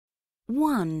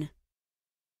1.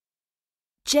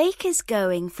 Jake is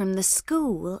going from the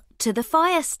school to the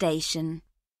fire station.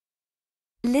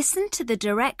 Listen to the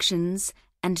directions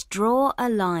and draw a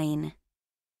line.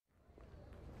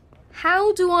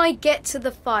 How do I get to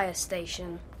the fire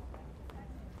station?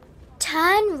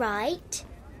 Turn right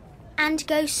and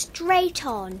go straight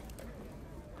on.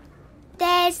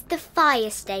 There's the fire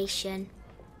station.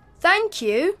 Thank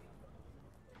you.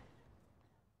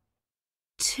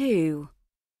 2.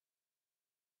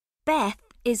 Beth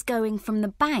is going from the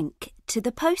bank to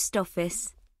the post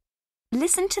office.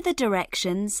 Listen to the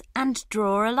directions and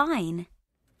draw a line.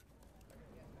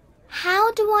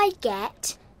 How do I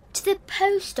get to the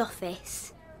post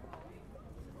office?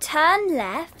 Turn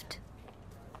left,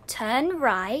 turn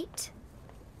right,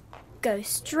 go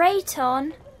straight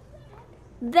on.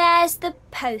 There's the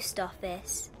post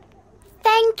office.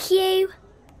 Thank you.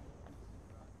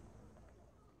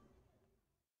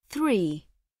 3.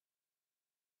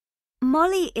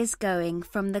 Molly is going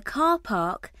from the car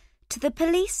park to the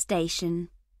police station.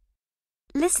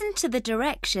 Listen to the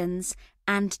directions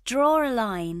and draw a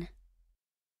line.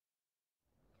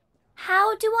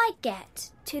 How do I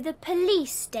get to the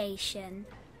police station?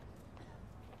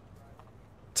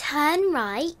 Turn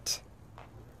right,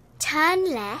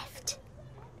 turn left,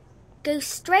 go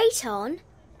straight on,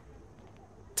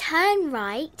 turn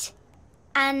right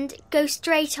and go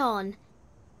straight on.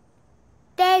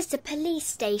 There's the police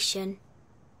station.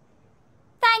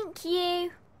 Thank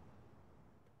you.